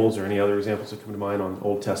examples or any other examples that come to mind on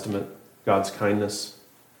Old Testament, God's kindness?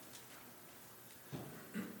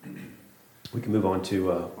 We can move on to,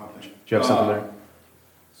 do you have something there?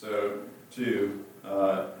 So,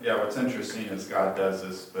 what's interesting is God does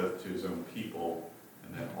this both to his own people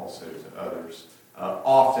and then also to others,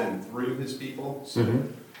 often through his people. So,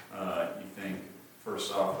 you think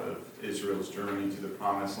first off of Israel's journey to the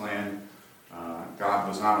Promised Land, God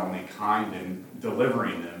was not only kind in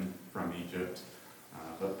delivering them from Egypt,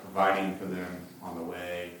 but providing for them on the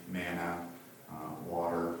way manna,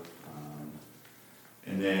 water.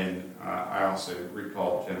 And then I also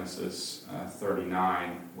recall Genesis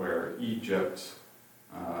 39, where Egypt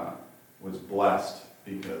was blessed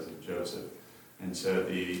because of Joseph. And so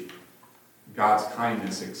God's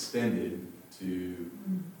kindness extended to,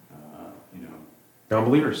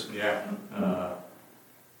 non-believers.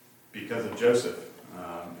 Because of Joseph.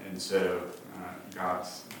 And so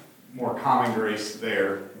God's more common grace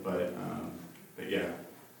there, but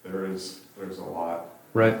there's a lot.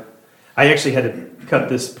 Right. I actually had to cut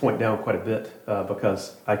this point down quite a bit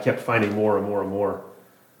because I kept finding more and more and more.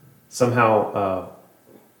 Somehow,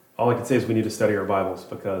 all I can say is we need to study our Bibles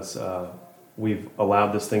because we've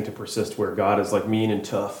allowed this thing to persist where God is like mean and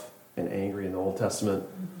tough and angry in the Old Testament.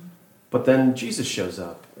 But then Jesus shows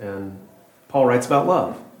up and Paul writes about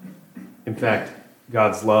love. In fact,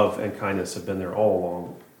 God's love and kindness have been there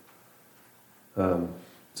all along.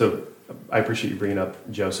 So I appreciate you bringing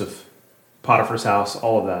up Joseph, Potiphar's house,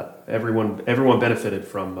 all of that. Everyone benefited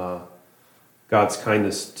from God's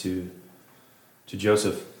kindness to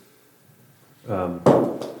Joseph.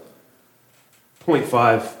 Point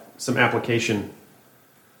 5, some application.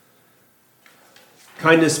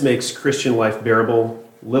 Kindness makes Christian life bearable,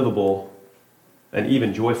 livable, and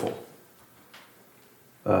even joyful.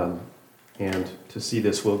 And to see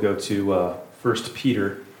this, we'll go to 1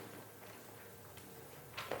 Peter.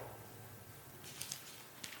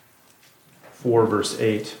 Verse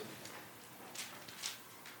 8.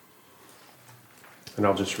 And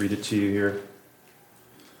I'll just read it to you here.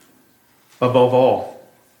 Above all,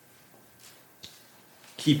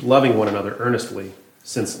 keep loving one another earnestly,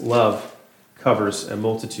 since love covers a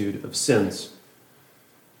multitude of sins.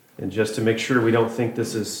 And just to make sure we don't think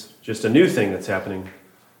this is just a new thing that's happening,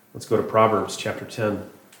 let's go to Proverbs chapter 10.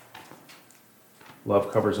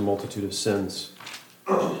 Love covers a multitude of sins.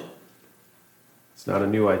 It's not a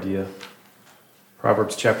new idea.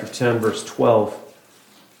 Proverbs chapter 10, verse 12.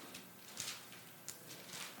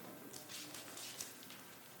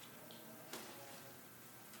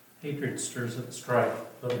 Hatred stirs up strife,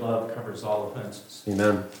 but love covers all offenses.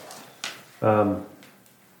 Amen. And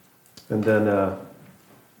then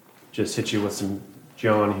just hit you with some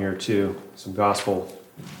John here too, some gospel.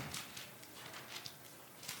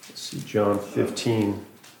 Let's see, John 15,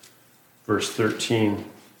 verse 13.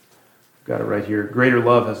 Got it right here. Greater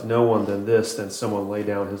love has no one than this, than someone lay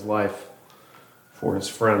down his life for his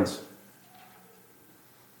friends.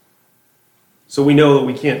 So we know that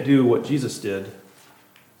we can't do what Jesus did,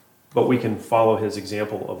 but we can follow his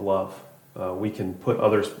example of love. We can put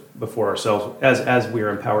others before ourselves as we are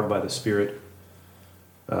empowered by the Spirit.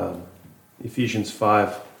 Ephesians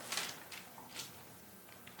 5.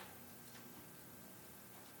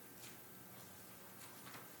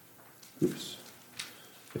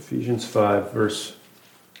 Ephesians 5, verse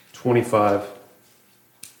 25.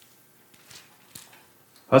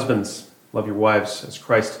 Husbands, love your wives as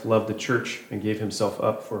Christ loved the church and gave himself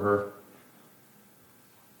up for her.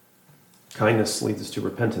 Kindness leads us to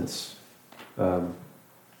repentance. I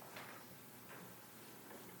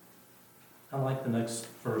like the next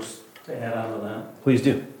verse to add on to that. Please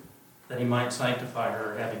do. That he might sanctify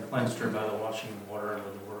her, having cleansed her by the washing of water and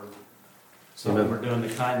with the word. So Amen. when we're doing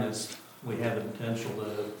the kindness, we have the potential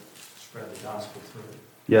to spread the gospel through it.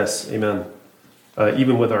 Yes, amen.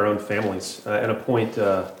 Even with our own families. And a point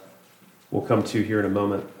we'll come to here in a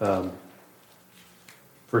moment. 1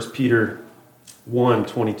 Peter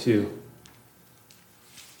 1:22.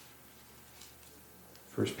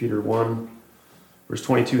 1 Peter 1, verse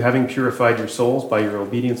 22, having purified your souls by your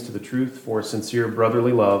obedience to the truth for sincere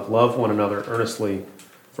brotherly love, love one another earnestly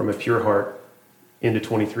from a pure heart. Into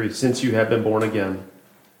 23, since you have been born again,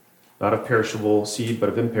 not of perishable seed, but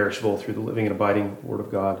of imperishable, through the living and abiding Word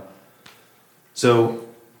of God. So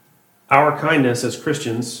our kindness as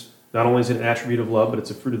Christians, not only is it an attribute of love, but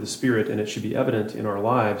it's a fruit of the Spirit, and it should be evident in our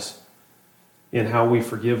lives in how we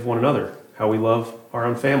forgive one another, how we love our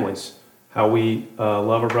own families, how we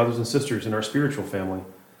love our brothers and sisters in our spiritual family.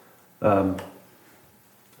 I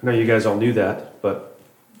know you guys all knew that, but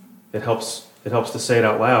it helps to say it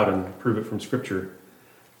out loud and prove it from Scripture.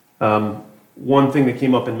 One thing that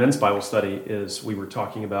came up in men's Bible study is we were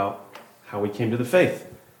talking about how we came to the faith.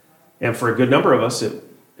 And for a good number of us, it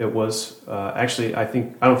was actually, I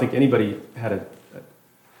don't think anybody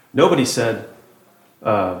nobody said,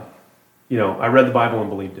 I read the Bible and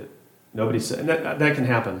believed it. Nobody said, and that can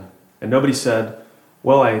happen. And nobody said,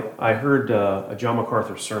 well, I heard a John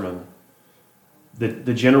MacArthur sermon.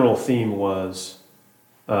 The general theme was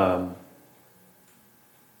other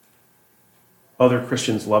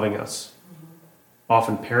Christians loving us.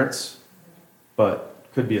 Often parents, but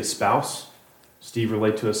could be a spouse. Steve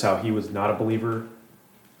relayed to us how he was not a believer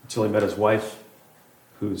until he met his wife,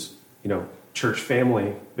 whose church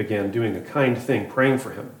family began doing a kind thing, praying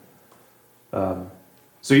for him.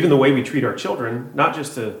 So even the way we treat our children, not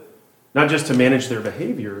just to manage their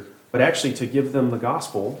behavior, but actually to give them the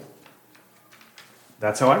gospel.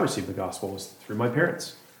 That's how I received the gospel, was through my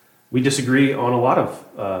parents. We disagree on a lot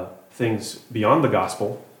of things beyond the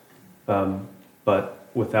gospel, but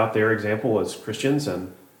without their example as Christians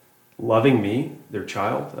and loving me, their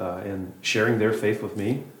child, and sharing their faith with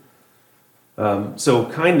me. So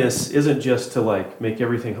kindness isn't just to make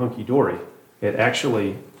everything hunky-dory. It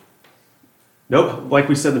actually, like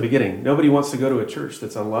we said in the beginning, nobody wants to go to a church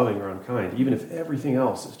that's unloving or unkind, even if everything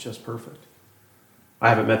else is just perfect. I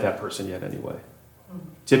haven't met that person yet anyway.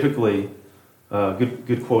 Typically,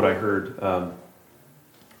 good quote I heard,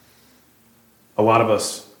 a lot of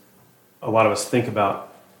us think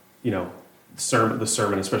about, the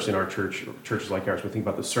sermon, especially in our churches like ours, we think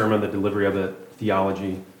about the sermon, the delivery of it,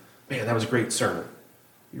 theology. Man, that was a great sermon.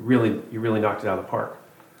 You really knocked it out of the park.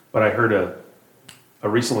 But I heard a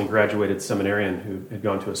recently graduated seminarian who had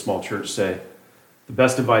gone to a small church say the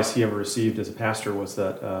best advice he ever received as a pastor was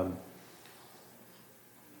that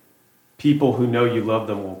people who know you love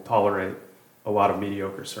them will tolerate a lot of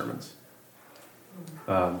mediocre sermons.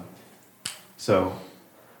 So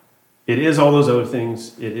it is all those other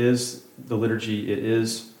things. It is the liturgy. It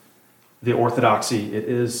is the orthodoxy. It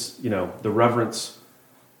is, the reverence.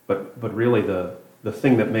 But really the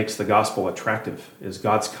thing that makes the gospel attractive is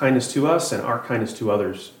God's kindness to us and our kindness to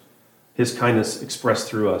others. His kindness expressed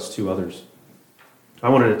through us to others. I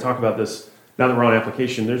wanted to talk about this now that we're on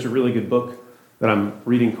application. There's a really good book that I'm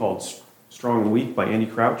reading called Strong and Weak by Andy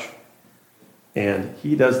Crouch. And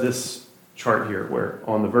he does this chart here where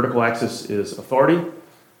on the vertical axis is authority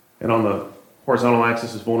and on the horizontal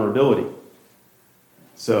axis is vulnerability.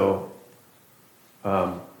 So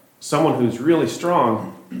someone who's really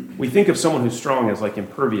strong, we think of someone who's strong as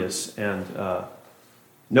impervious and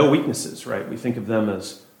no weaknesses, right? We think of them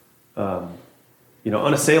as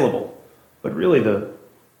unassailable. But really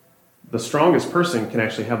the strongest person can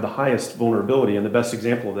actually have the highest vulnerability, and the best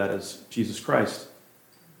example of that is Jesus Christ.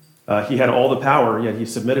 He had all the power, yet he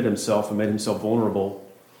submitted himself and made himself vulnerable.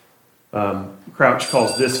 Crouch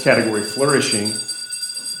calls this category flourishing,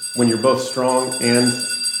 when you're both strong in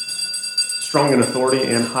authority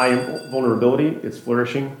and high in vulnerability. It's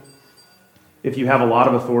flourishing. If you have a lot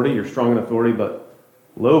of authority, you're strong in authority, but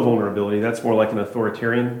low vulnerability, that's more like an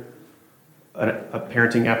authoritarian. A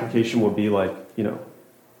parenting application would be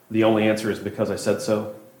the only answer is because I said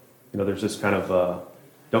so. There's this kind of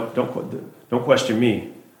don't question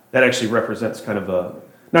me. That actually represents kind of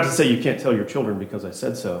not to say you can't tell your children because I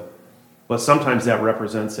said so, but sometimes that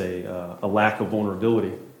represents a lack of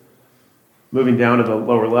vulnerability. Moving down to the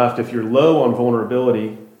lower left, if you're low on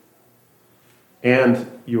vulnerability and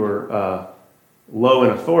you're low in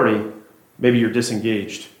authority, maybe you're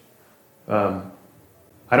disengaged. I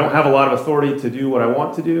don't have a lot of authority to do what I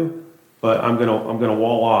want to do, but I'm gonna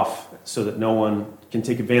wall off so that no one can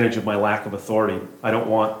take advantage of my lack of authority. I don't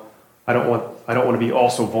want to be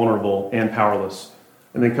also vulnerable and powerless.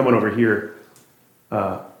 And then coming over here,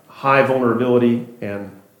 high vulnerability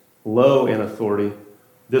and low in authority.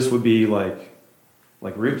 This would be like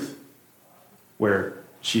Ruth, where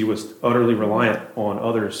she was utterly reliant on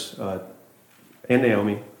others, and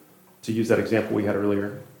Naomi, to use that example we had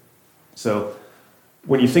earlier. So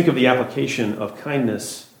when you think of the application of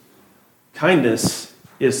kindness, kindness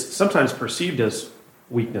is sometimes perceived as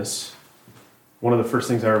weakness. One of the first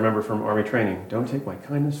things I remember from Army training, don't take my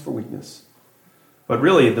kindness for weakness. But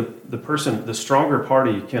really, the stronger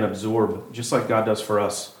party can absorb, just like God does for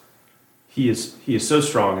us. He is so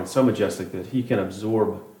strong and so majestic that he can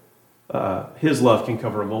absorb, his love can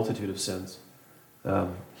cover a multitude of sins.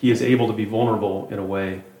 he is able to be vulnerable in a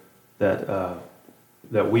way that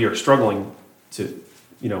that we are struggling to,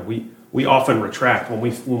 we often retract. When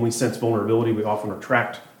we sense vulnerability, we often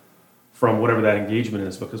retract from whatever that engagement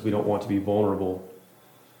is because we don't want to be vulnerable.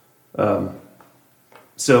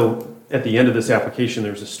 So at the end of this application,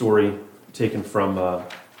 there's a story taken from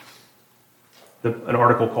an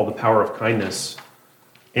article called "The Power of Kindness,"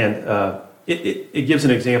 and it gives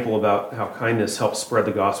an example about how kindness helps spread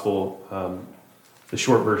the gospel. The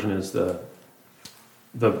short version is a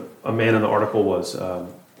man in the article was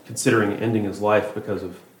considering ending his life because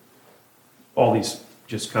of all these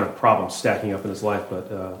just kind of problems stacking up in his life,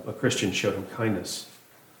 but a Christian showed him kindness.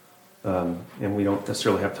 And we don't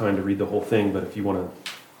necessarily have time to read the whole thing, but if you want to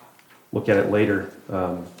look at it later,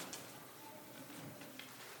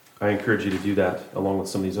 I encourage you to do that along with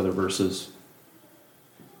some of these other verses.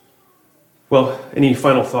 Well, any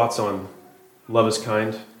final thoughts on love is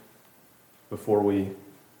kind before we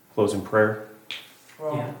close in prayer?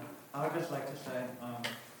 Well, Yeah. I would just like to say,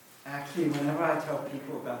 actually, whenever I tell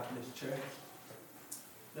people about this church,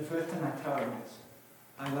 the first thing I tell them is,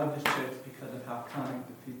 I love this church because of how kind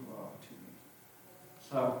the people are to me.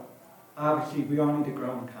 So, obviously, we all need to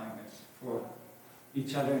grow in kindness for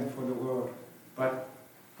each other and for the world. But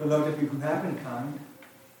for those of you who have been kind,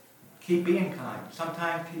 keep being kind.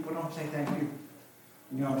 Sometimes people don't say thank you.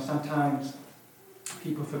 Sometimes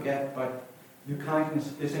people forget, but your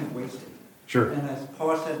kindness isn't wasted. Sure. And as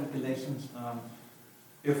Paul said in Galatians,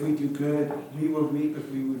 if we do good, we will reap if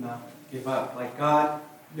we will not give up. Like God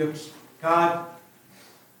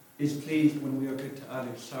is pleased when we are good to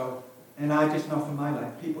others. So, and I just know from my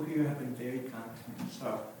life, people here have been very kind to me.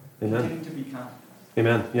 So, Amen. continue to be kind.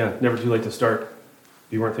 Amen. Yeah, never too late to start.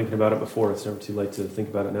 If you weren't thinking about it before, it's never too late to think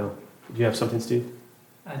about it now. Did you have something, Steve?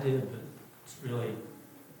 I did, but it's really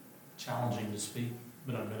challenging to speak,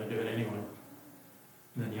 but I'm going to do it anyway.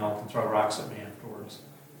 And then y'all can throw rocks at me afterwards.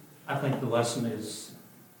 I think the lesson is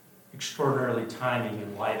extraordinarily timing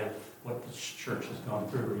in light of what this church has gone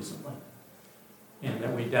through recently. And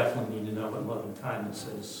that we definitely need to know what love and kindness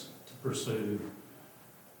is to pursue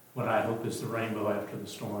what I hope is the rainbow after the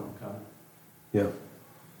storm comes. Yeah.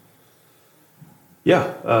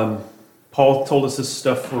 Yeah. Paul told us this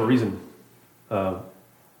stuff for a reason. The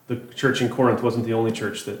church in Corinth wasn't the only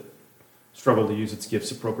church that struggled to use its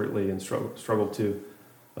gifts appropriately and struggled to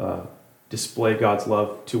display God's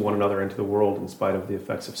love to one another and to the world in spite of the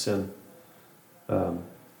effects of sin.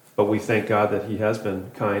 But we thank God that he has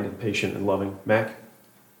been kind and patient and loving. Mac?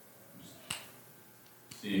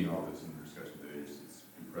 Seeing all this in the discussion today, it's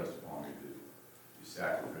impressed upon me the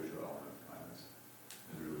sacrificial element of kindness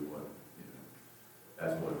is really what,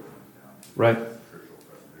 that's what it comes down to. Right. As a church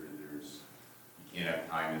presbytery, you can't have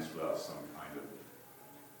kindness without some kind of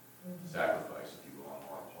sacrifice, if you will, on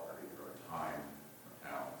our part, either our time, our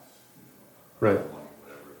talents, Right. our money,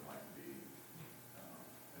 whatever it might be.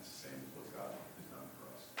 It's the same as what God has done for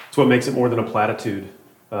us. It's what makes it more than a platitude.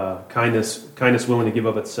 Kindness willing to give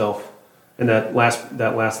of itself. And that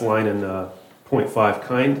last line in point 5,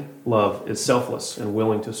 kind love is selfless and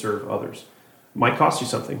willing to serve others. It might cost you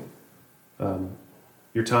something.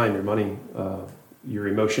 Your time, your money, your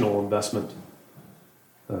emotional investment.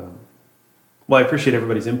 Well, I appreciate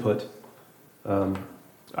everybody's input.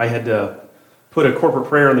 I had put a corporate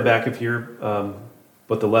prayer on the back of here,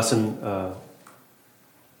 but the lesson,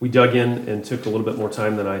 we dug in and took a little bit more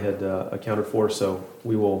time than I had accounted for, so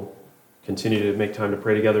we will continue to make time to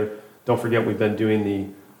pray together. Don't forget, we've been doing the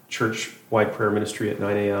church-wide prayer ministry at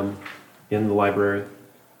 9 a.m. in the library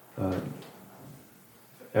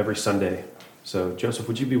every Sunday. So, Joseph,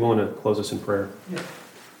 would you be willing to close us in prayer? Yes.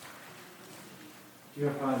 Dear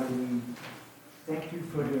Father, we thank you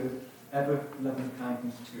for your ever-loving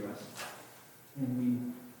kindness to us. And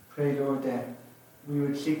we pray, Lord, that we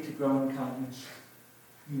would seek to grow in kindness,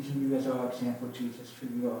 using you as our example, Jesus, for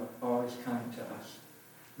you are always kind to us.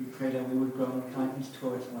 We pray that we would grow in kindness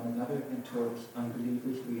towards one another and towards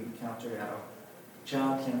unbelievers we encounter at our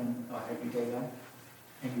jobs and our everyday life.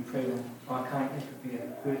 And we pray that our kindness would be a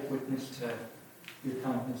good witness to your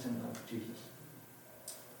kindness and love, Jesus.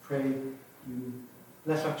 Pray you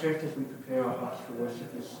bless our church as we prepare our hearts for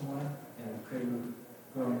worship this morning, and we pray we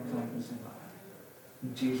grow in kindness and love.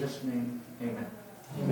 In Jesus' name, amen.